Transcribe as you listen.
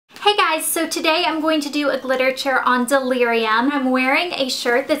guys, so today I'm going to do a glitterature on Delirium. I'm wearing a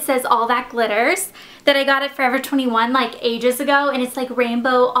shirt that says All That Glitters that I got at Forever 21 like ages ago, and it's like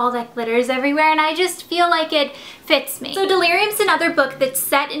rainbow all that glitters everywhere, and I just feel like it fits me. So Delirium's another book that's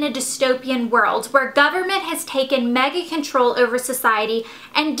set in a dystopian world where government has taken mega control over society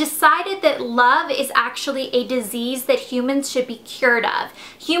and decided that love is actually a disease that humans should be cured of.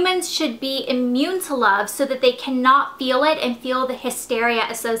 Humans should be immune to love so that they cannot feel it and feel the hysteria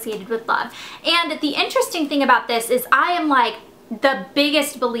associated with love. And the interesting thing about this is I am like the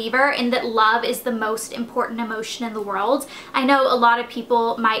biggest believer in that love is the most important emotion in the world. I know a lot of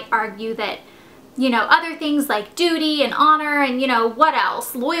people might argue that, you know, other things like duty and honor and, you know, what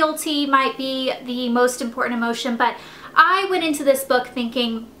else? Loyalty might be the most important emotion, but I went into this book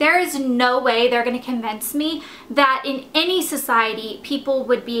thinking there is no way they're going to convince me that in any society people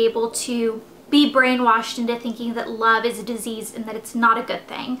would be able to be brainwashed into thinking that love is a disease and that it's not a good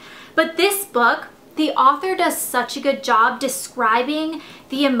thing. But this book, the author does such a good job describing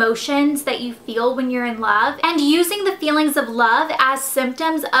the emotions that you feel when you're in love and using the feelings of love as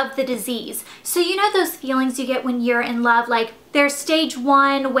symptoms of the disease. So you know those feelings you get when you're in love, like there's stage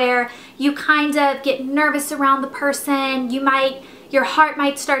one where you kind of get nervous around the person, your heart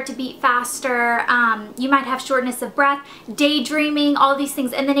might start to beat faster, you might have shortness of breath, daydreaming, all these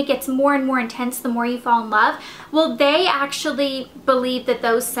things, and then it gets more and more intense the more you fall in love. Well, they actually believe that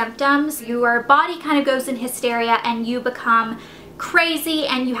those symptoms, your body kind of goes in hysteria and you become crazy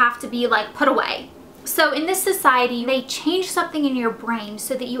and you have to be like put away. So in this society, they change something in your brain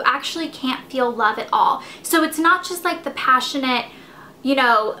so that you actually can't feel love at all. So it's not just like the passionate, you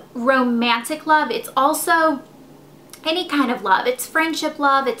know, romantic love, it's also any kind of love. It's friendship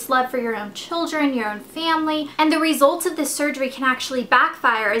love, it's love for your own children, your own family, and the results of this surgery can actually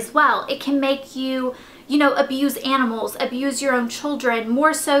backfire as well. It can make you, you know, abuse animals, abuse your own children,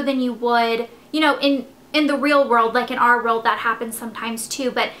 more so than you would, you know, in the real world. Like in our world that happens sometimes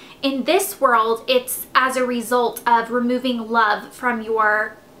too, but in this world it's as a result of removing love from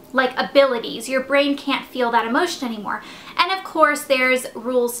your like abilities. Your brain can't feel that emotion anymore. And of course there's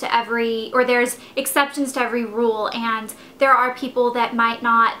rules to every, or there's exceptions to every rule, and there are people that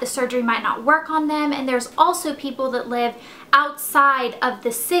the surgery might not work on them, and there's also people that live outside of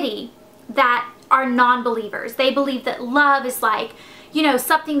the city that are non-believers. They believe that love is like, you know,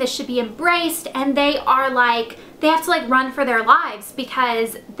 something that should be embraced, and they are like, they have to like run for their lives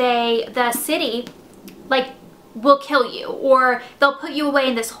because the city like will kill you, or they'll put you away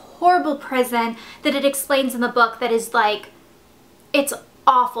in this horrible prison that it explains in the book that is like, it's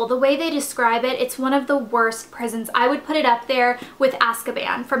awful. The way they describe it, it's one of the worst prisons. I would put it up there with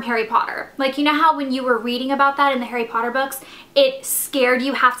Azkaban from Harry Potter. Like, you know how when you were reading about that in the Harry Potter books, it scared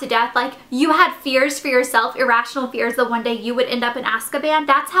you half to death? Like, you had fears for yourself, irrational fears that one day you would end up in Azkaban.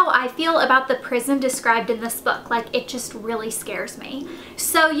 That's how I feel about the prison described in this book. Like, it just really scares me.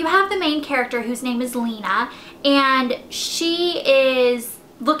 So you have the main character whose name is Lena, and she is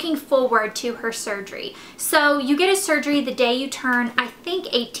looking forward to her surgery. So you get a surgery the day you turn, I think,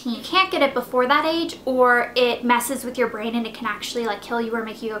 18. You can't get it before that age or it messes with your brain and it can actually like kill you or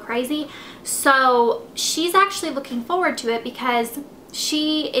make you go crazy. So she's actually looking forward to it because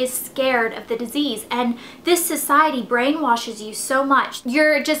she is scared of the disease, and this society brainwashes you so much.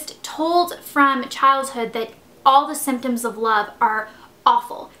 You're just told from childhood that all the symptoms of love are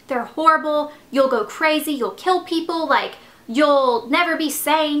awful. They're horrible. You'll go crazy. You'll kill people. Like, you'll never be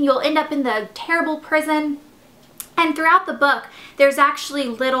sane, you'll end up in the terrible prison. And throughout the book, there's actually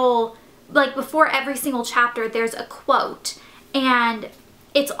little, like before every single chapter, there's a quote. And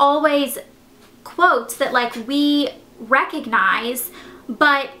it's always quotes that like we recognize,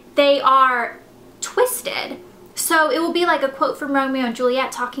 but they are twisted. So it will be like a quote from Romeo and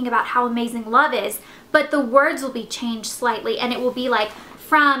Juliet talking about how amazing love is, but the words will be changed slightly, and it will be like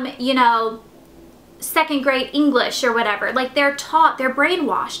from, you know, second grade English or whatever. Like, they're taught, they're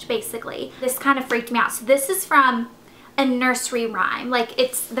brainwashed basically. This kind of freaked me out. So this is from a nursery rhyme. Like,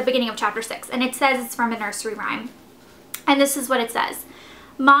 it's the beginning of chapter 6, and it says it's from a nursery rhyme. And this is what it says.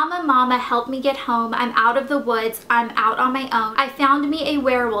 Mama, mama, help me get home. I'm out of the woods. I'm out on my own. I found me a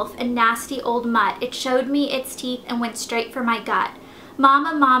werewolf, a nasty old mutt. It showed me its teeth and went straight for my gut.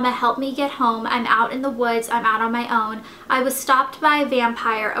 Mama, mama, help me get home. I'm out in the woods. I'm out on my own. I was stopped by a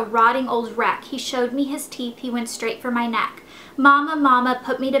vampire, a rotting old wreck. He showed me his teeth. He went straight for my neck. Mama, mama,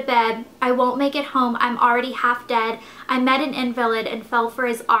 put me to bed. I won't make it home. I'm already half dead. I met an invalid and fell for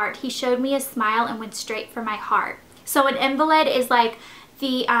his art. He showed me a smile and went straight for my heart. So an invalid is like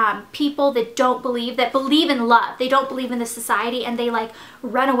the people that don't believe, that believe in love. They don't believe in the society, and they like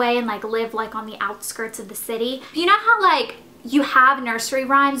run away and like live like on the outskirts of the city. You know how like you have nursery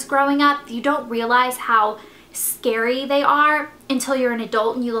rhymes growing up, you don't realize how scary they are until you're an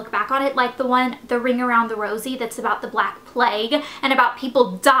adult and you look back on it, like the one, The Ring Around the Rosie, that's about the Black Plague and about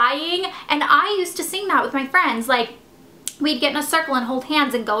people dying. And I used to sing that with my friends. Like, we'd get in a circle and hold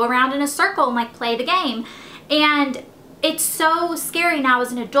hands and go around in a circle and like play the game. And it's so scary now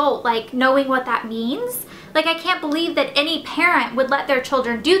as an adult, like knowing what that means. Like, I can't believe that any parent would let their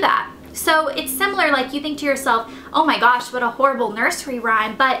children do that. So it's similar, like you think to yourself, oh my gosh, what a horrible nursery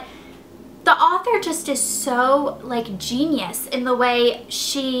rhyme. But the author just is so like genius in the way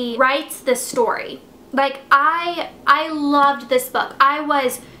she writes this story. Like, I loved this book. I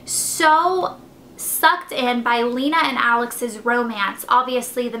was so sucked in by Lena and Alex's romance.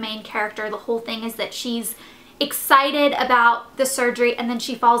 Obviously the main character, the whole thing is that she's excited about the surgery and then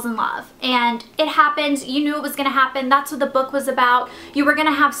she falls in love. And it happens. You knew it was going to happen. That's what the book was about. You were going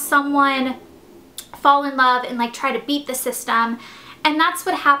to have someone fall in love and like try to beat the system. And that's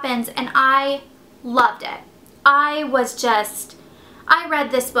what happens, and I loved it. I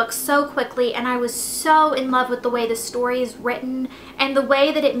read this book so quickly, and I was so in love with the way the story is written and the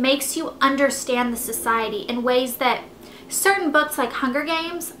way that it makes you understand the society in ways that certain books like Hunger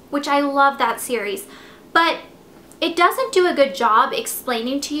Games, which I love that series, but it doesn't do a good job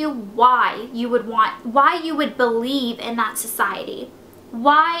explaining to you why you would believe in that society.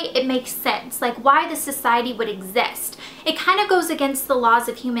 Why it makes sense, like why the society would exist. It kind of goes against the laws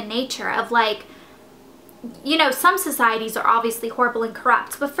of human nature of like, you know, some societies are obviously horrible and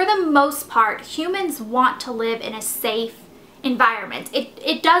corrupt, but for the most part, humans want to live in a safe environment.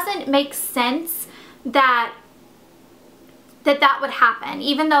 It doesn't make sense that would happen,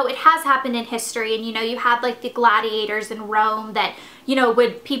 even though it has happened in history. And you know, you had like the gladiators in Rome that, you know,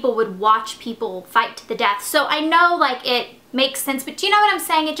 people would watch people fight to the death. So I know like it makes sense, but do you know what I'm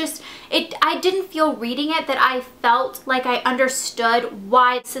saying? I didn't feel reading it that I felt like I understood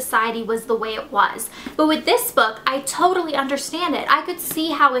why society was the way it was. But with this book, I totally understand it. I could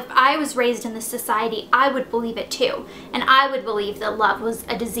see how if I was raised in this society, I would believe it too. And I would believe that love was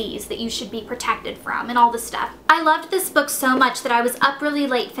a disease that you should be protected from and all this stuff. I loved this book so much that I was up really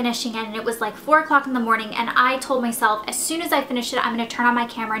late finishing it, and it was like 4 o'clock in the morning, and I told myself as soon as I finish it, I'm going to turn on my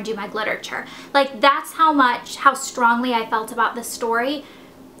camera and do my Glitterature. Like, that's how strongly I felt about this story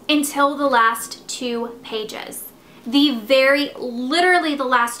until the last 2 pages. Literally the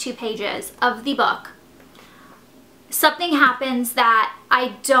last 2 pages of the book, something happens that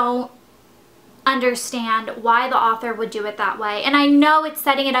I don't understand why the author would do it that way. And I know it's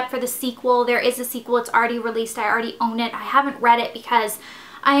setting it up for the sequel. There is a sequel. It's already released. I already own it. I haven't read it because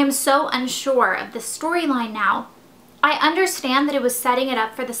I am so unsure of the storyline now. I understand that it was setting it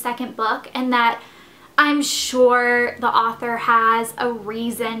up for the second book, and that I'm sure the author has a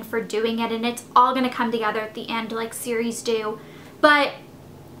reason for doing it, and it's all going to come together at the end like series do. But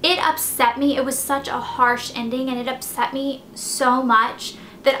it upset me. It was such a harsh ending, and it upset me so much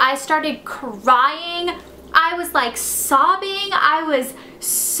that I started crying. I was like sobbing. I was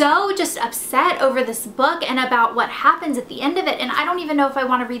so just upset over this book and about what happens at the end of it, and I don't even know if I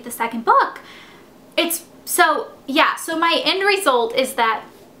want to read the second book. So my end result is that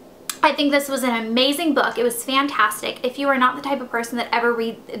I think this was an amazing book. It was fantastic. If you are not the type of person that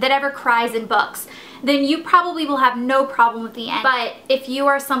ever cries in books, then you probably will have no problem with the end. But if you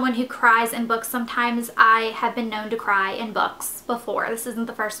are someone who cries in books, sometimes I have been known to cry in books before. This isn't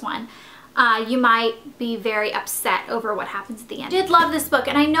the first one. You might be very upset over what happens at the end. I did love this book,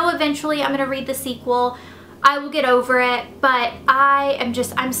 and I know eventually I'm going to read the sequel. I will get over it, but I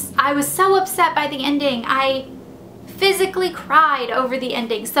was so upset by the ending. I physically cried over the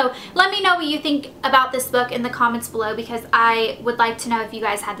ending. So let me know what you think about this book in the comments below, because I would like to know if you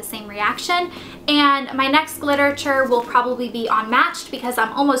guys had the same reaction. And my next Glitterature will probably be Unmatched because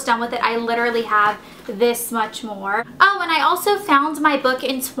I'm almost done with it. I literally have this much more. Oh, and I also found my book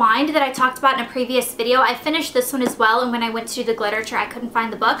Entwined that I talked about in a previous video. I finished this one as well, and when I went to do the Glitterature I couldn't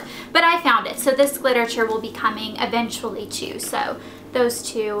find the book, but I found it. So this Glitterature will be coming eventually too. So those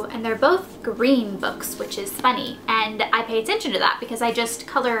two, and they're both green books, which is funny, and I pay attention to that because I just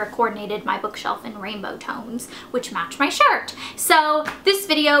color coordinated my bookshelf in rainbow tones which match my shirt. So this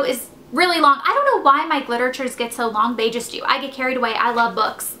video is really long. I don't know why my Glitteratures get so long. They just do. I get carried away. I love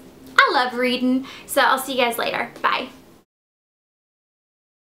books. I love reading. So I'll see you guys later. Bye.